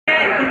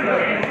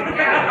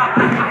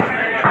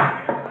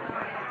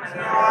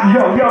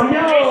Yo, yo,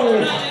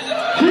 yo!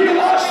 He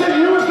wants to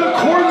use the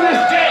coordinate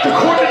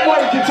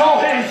mic. It's all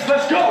his.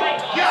 Let's go.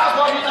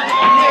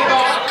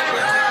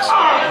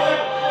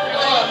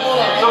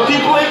 Some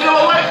people ain't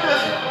gonna like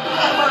this.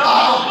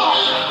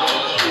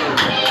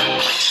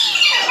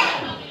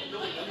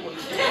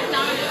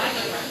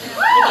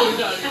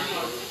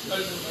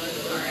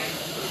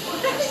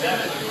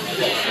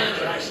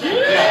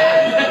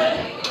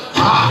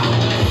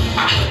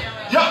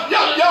 Yo,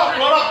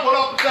 what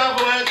up, it's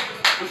Avalanche.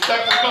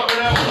 Respect for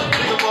coming out.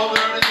 Think of all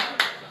learning.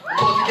 I'm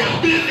supposed to get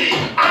busy.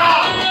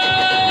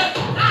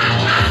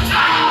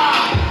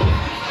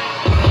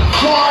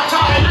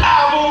 Part-time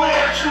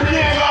Avalanche,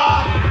 nigga.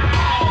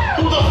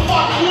 Who the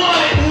fuck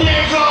want it,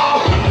 nigga?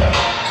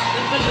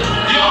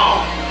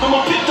 Yo,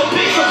 I'ma pick the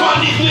pieces on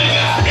these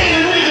niggas. Ain't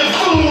a nigga's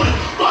food,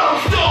 but I'm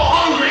still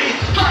hungry.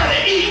 Trying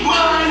to eat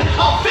mine.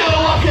 I'll fill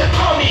up your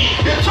tummy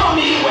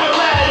with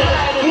lead.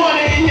 One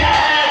in your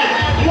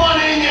head, one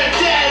in your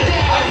dead.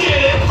 I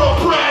get it for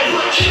bread,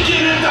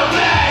 chicken in the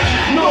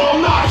bag. No,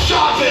 I'm not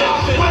shopping.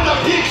 When the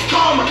pigs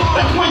come,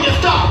 that's when you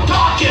stop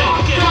talking.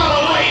 Got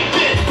a late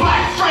bitch,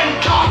 black friend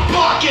cock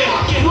blocking.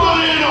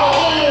 Running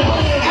home,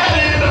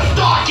 heading to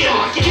stocking.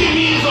 Give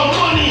me some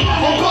money,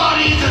 my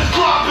bodies is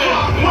dropping.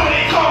 When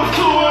it comes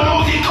to an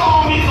Uzi,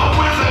 call me the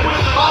wizard.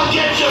 I'll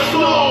get you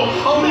slow,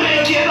 I'll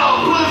make it a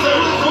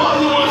blizzard. While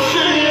you were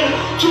singing,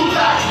 2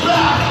 packs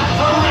back.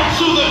 I ran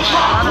to the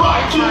drop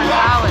right, 2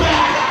 packs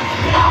back.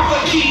 Half a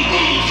key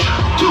each,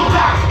 2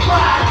 packs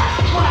crack.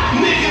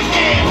 Niggas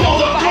can't pull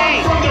the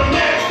gun from their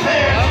man's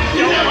pants.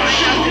 You never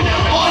shoot,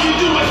 all you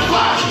do is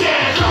flash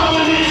dance.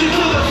 Combination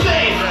to the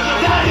safe,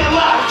 that's your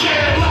last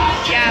chance.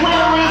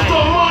 Where is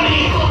the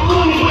money?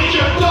 Who's with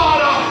your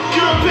daughter?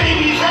 Your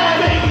baby's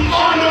head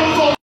under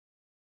the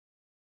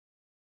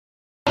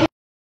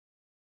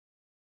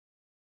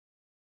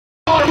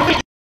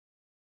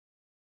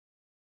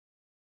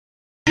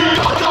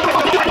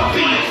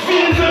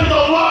Fiends in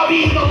the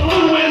lobby,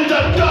 doing the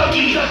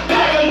Dougie.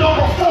 Bag of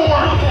number 4,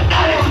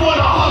 addicts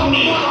wanna hug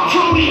me.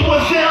 Judy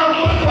was there,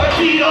 I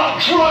beat up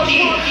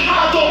Druggy.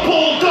 Had the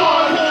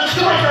bulldog,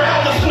 Striker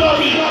had the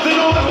snubby. Then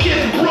all the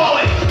kids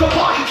brawling, the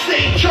pockets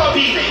stay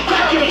chubby.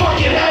 Crack your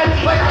fucking head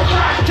like a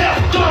crash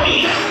test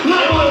dummy.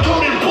 Little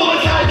coated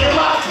bullets had your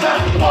last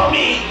vest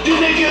bummy.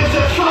 You niggas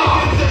are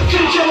soft,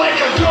 treat you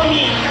like a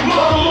dummy.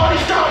 Mother money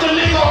stopped a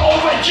nigga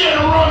over gin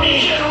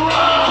rummy.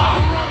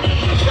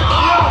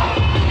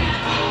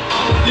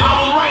 I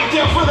was right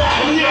there for that,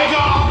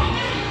 nigga.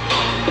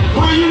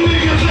 Where you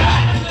niggas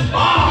at?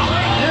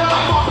 Yeah, I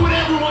fuck with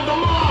everyone, the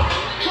mob.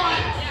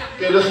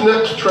 Okay, this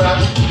next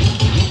track,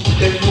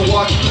 if you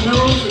watch the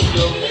news, if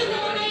you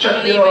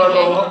check me out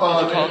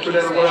on the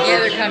internet or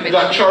whatever, I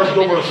got charged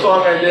over a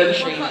song I did.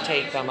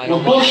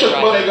 With bullshit,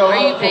 but I got a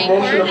lot of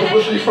promotion and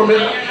publicity from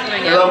it,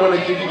 and I'm going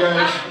to give you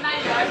guys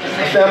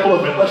a sample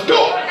of it. Let's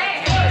go!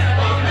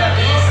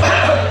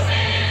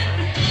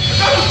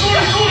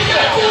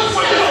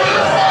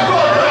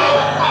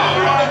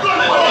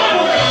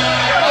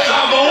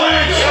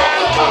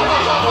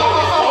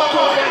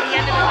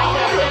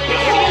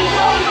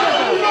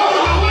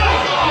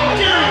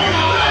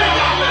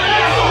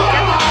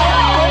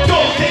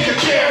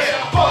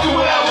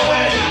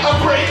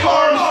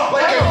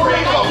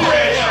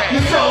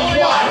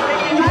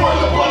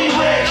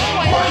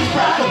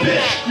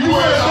 You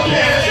wear some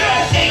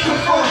pants, ain't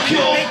confirmed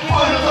kills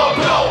under the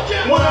belt.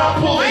 When I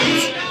pull the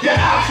heat, your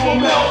ass will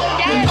melt.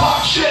 You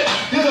talk shit,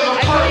 these are the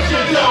perks you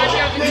dealt.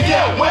 You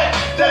get wet,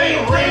 that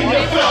ain't rain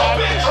you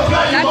felt. I'm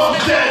glad you love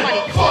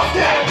dead, fuck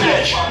that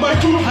bitch. My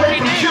dude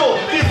rape and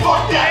kill, they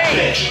fuck that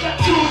bitch.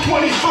 June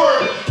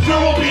 23rd, there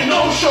will be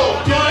no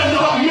show. You'll end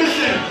up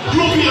missing,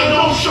 you'll be a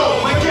no-show.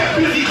 My get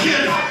busy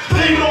kids,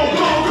 they know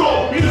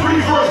go-go. It's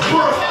reverse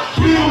birth,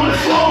 leave them in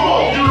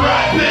slow-mo. You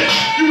rat bitch,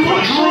 you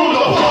put Drew in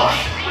the box.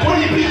 When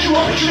he beat you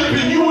up,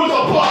 tripping you in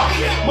the box.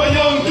 My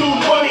young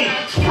dude money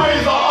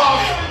sprays the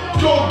ox.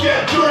 Don't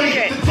get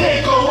dirty to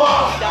take a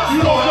loss. You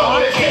don't know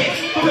what it takes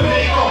to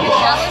make a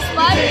boss.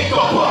 You take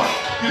the bus,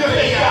 you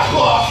make that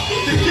boss.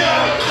 To get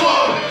a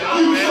club,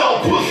 you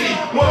sell pussy.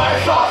 When I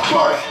saw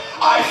sparks,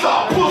 I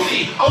saw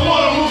pussy. I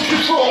wanna lose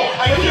control,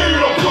 I dare you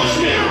to push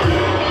me.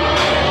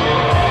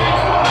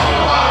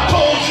 I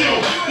told you,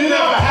 you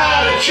never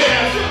had a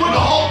chance. When the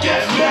Hulk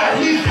gets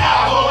mad, he's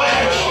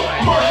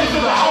Avalanche. Marcus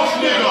in the house,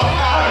 nigga.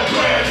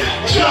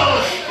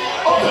 Jealous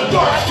of the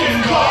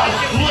dark-skinned god.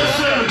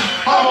 Listen,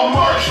 I'm a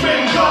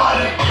marksman god.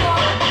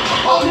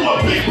 I'll do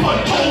a big pun,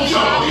 told ya.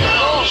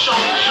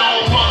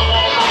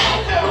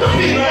 The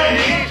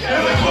P90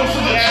 is a glimpse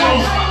of the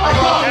truth. I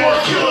got more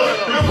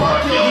killers than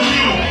Parkdale than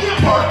you.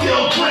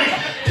 Parkdale drink,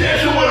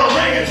 dancing with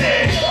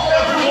orangutans.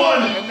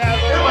 Everyone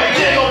in my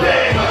dangle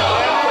bang.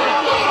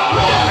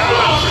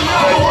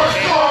 The worst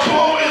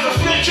combo is a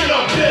snitch and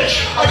a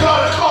bitch. I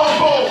got a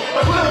combo,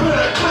 a clip and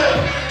a clip.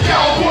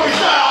 Cowboy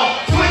style.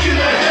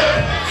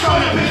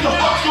 Trying to pick the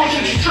fuck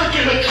and she's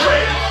tricking a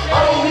trick.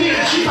 I don't need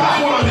a cheap ass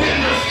when I'm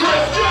hitting the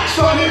strip.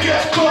 Son, you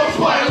get cooked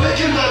by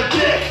licking the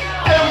dick.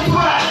 And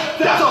Brad,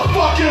 that's a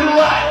fucking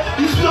rat.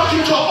 You snuck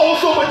into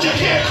also, but you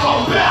can't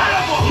come back.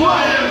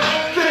 Ryan,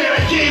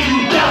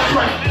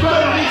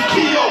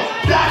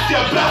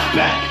 your best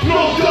bet.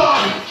 No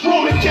dog,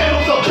 Roman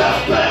candles the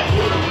best bet.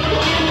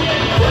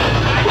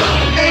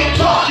 Ain't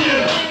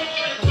talking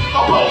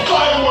about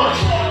fireworks.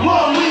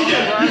 Long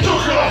weekend, you took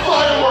her to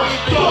fireworks.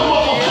 Dumb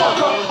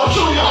motherfucker, I'll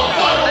show you how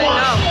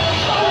fireworks.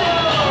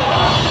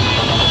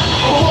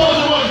 A lot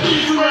of us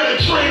beat you ran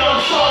a train on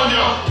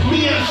Sonya.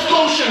 Me and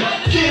Scotian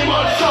came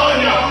on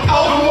Sonya.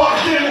 Alvin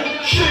walked in,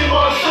 shame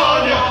on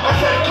Sonya. I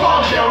said,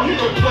 calm down, you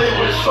can play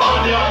with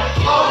Sonya.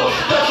 I was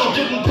special,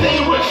 didn't pay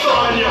with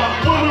Sonya.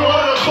 When we were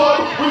at a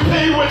club, we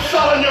paid with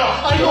Sonya.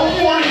 I know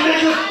 40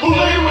 niggas who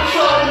laid with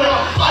Sonya.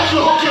 I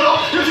should hook it up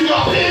if you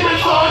got paid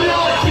with Sonya.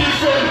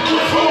 Beefing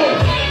with whom?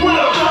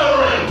 With a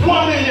veteran.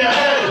 One in your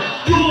head,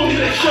 you need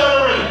a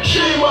shattering.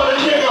 Shame on a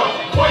nigga,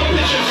 white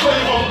bitches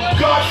slave them.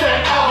 God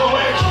sent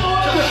Avalanche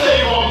to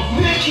save them.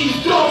 Nicky's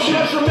dumb,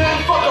 that's a man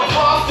fucking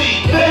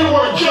Frosty. They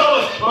were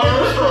jealous, my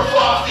wrists were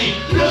frosty.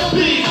 This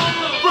beef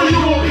for you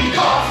will be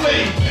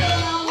costly.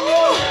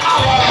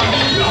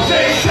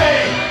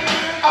 Say,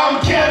 I'm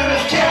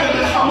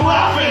Canada's, I'm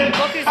laughing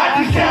at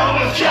these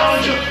Canada's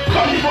challenges.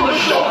 Coming from a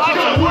show, cause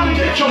I wouldn't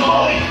get your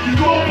molly. You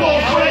go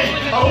both ways,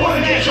 I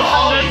wouldn't get your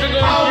holly.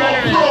 I'm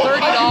a pro,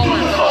 I can do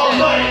this all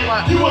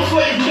night. You a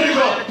slave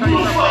nigga, you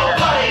a slave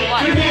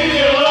tight.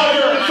 Canadian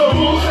lager, it's a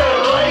moose head,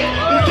 right?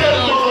 You dead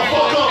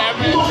motherfucker,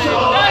 moose to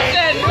the right.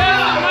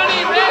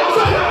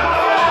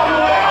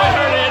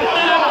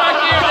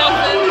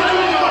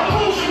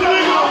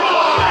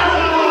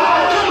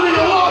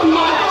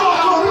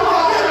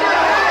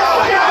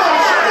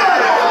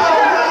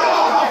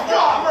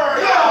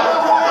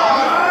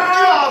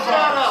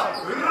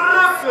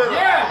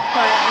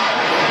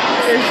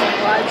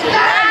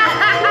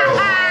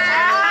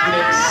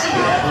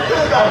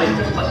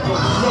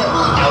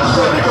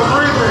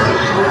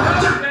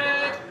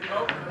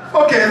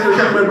 Okay, so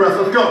catch my breath.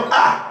 Let's go.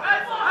 Ah!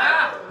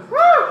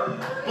 Woo!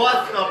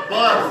 Bust the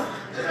bus.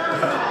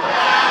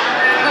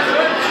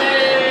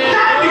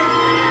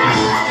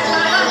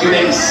 You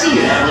may see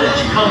an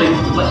avalanche coming,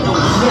 but you'll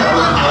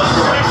never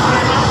outrun it.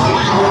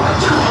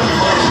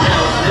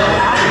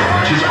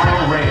 Avalanches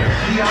are rare.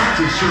 The odds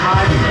of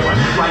surviving one,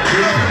 like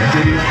this one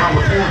did in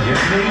California,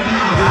 may be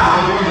even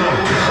lower.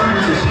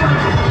 Scientists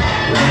calculate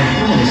when a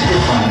human is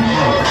hit by an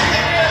avalanche,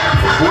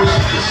 the force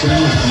of the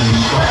same is being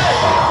struck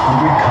by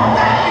 100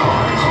 contact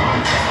bodies.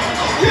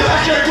 You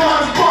let your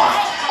gun bust,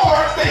 or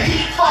if they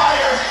heat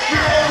fire.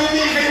 Your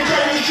enemies ain't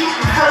ready to shoot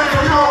friends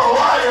or you're a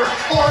liar.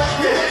 Or if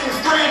you're hitting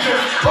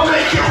strangers, I'll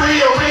make you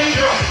rearrange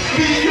you.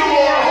 Leave you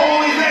more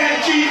holy than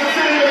Jesus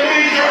in the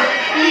major.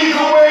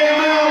 Either way,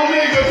 little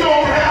nigga,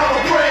 don't have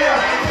a prayer.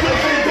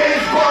 Cause in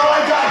baseball, I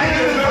got hit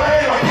as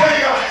a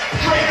player.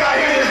 Drake got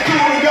hit his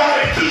dude and got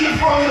a key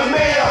from the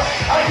mayor.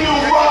 I knew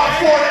Rob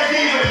Ford, I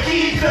gave a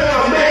key to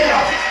the mayor.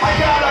 I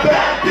got a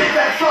bad bitch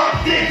that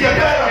sucks dick, you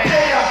better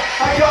pay her.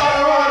 I got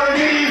her on her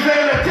knees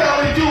and a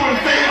telly doing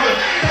favors.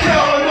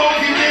 Tell her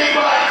nosy neighbor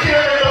I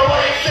carry a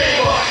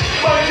lightsaber.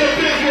 Mind your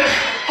business,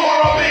 or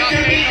I'll make you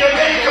need your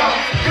makeup.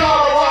 Got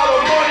a lot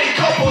of money,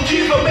 couple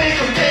G's will make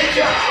them take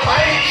ya. I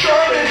ain't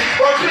Sherman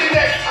or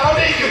Kleenex, I'll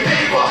make you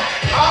paper.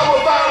 I'm a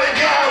violent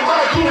guy,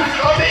 my goose,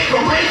 I'll make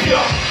them rape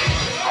ya.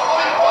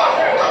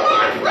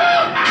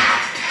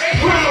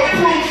 With a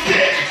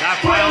broomstick,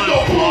 with a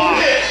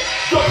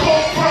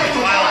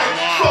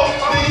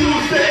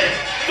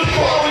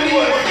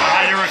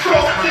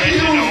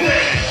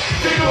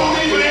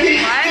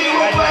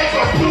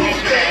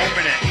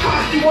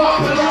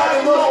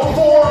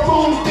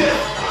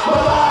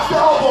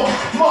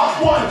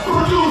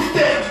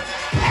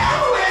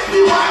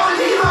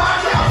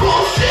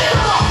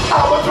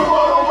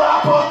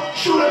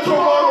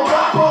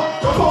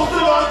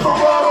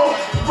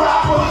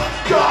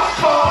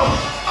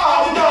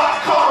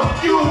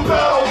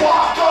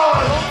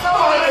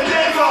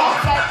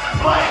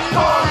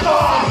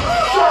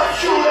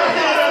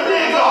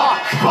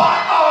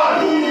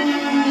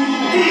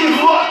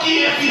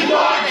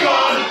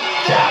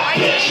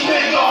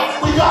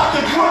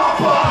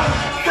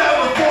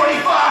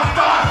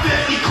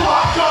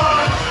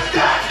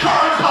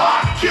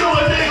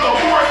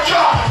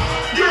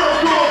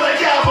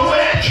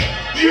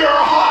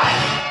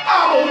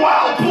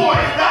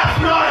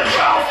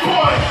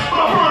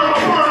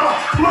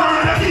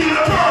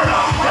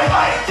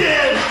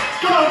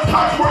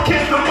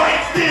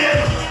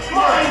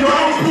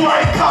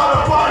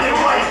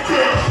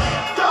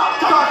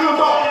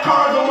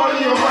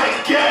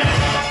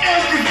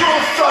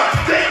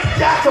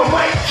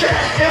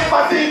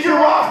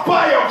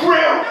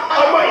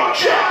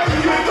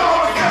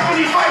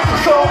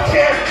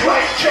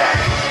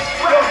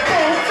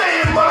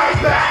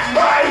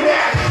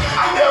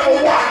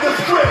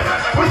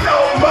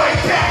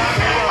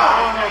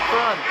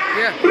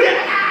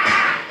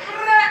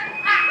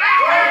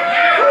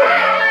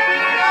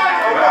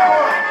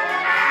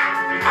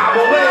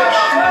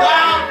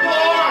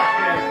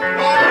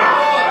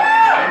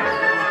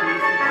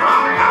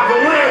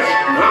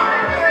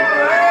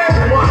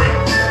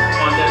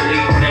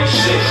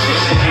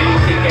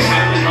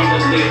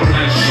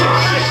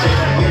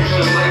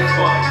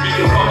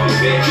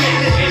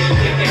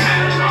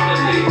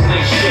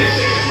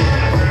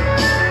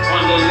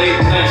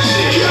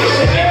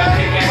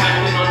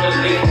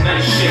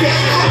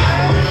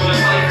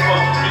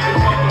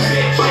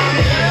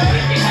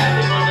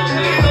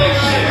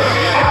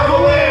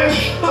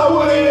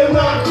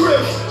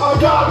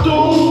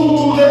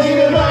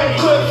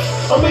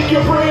make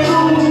your brain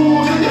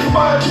ooze and your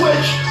spine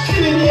twitch.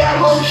 Sitting the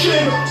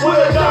motion with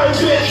a dying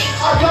bitch.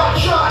 I got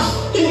shot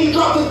and he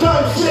dropped a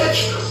dime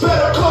snitch.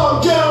 Better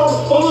calm down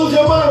or lose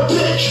your mind,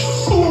 bitch.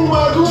 Ooh,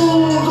 my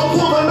goons, I'll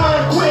pull the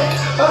nine quick.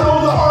 I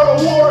know the art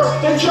of war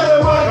and try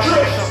my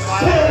tricks.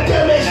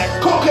 Pandemic,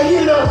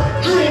 cocaine,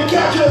 dream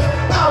catchers.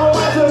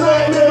 Avalanche the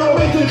nightmare, don't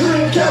make the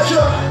dream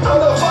catcher. I'm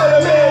the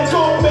fireman,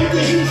 don't make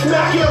the heat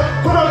smack ya.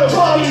 Put on the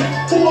body,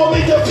 who will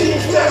make the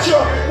fiend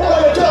snatcher.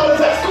 All the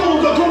dollars at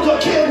school, the girls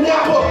are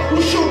kidnapper.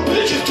 We shoot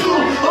bitches too,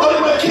 all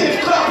my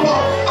kids clapper.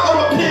 I'm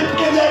a pimp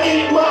and that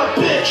ain't my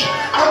bitch.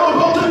 I'm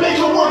about to make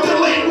her work the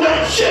late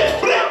night shit.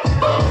 Yeah.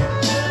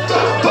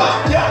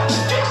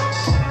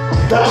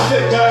 That's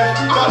it, guys.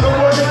 Got no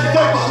more than the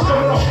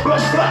coming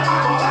off.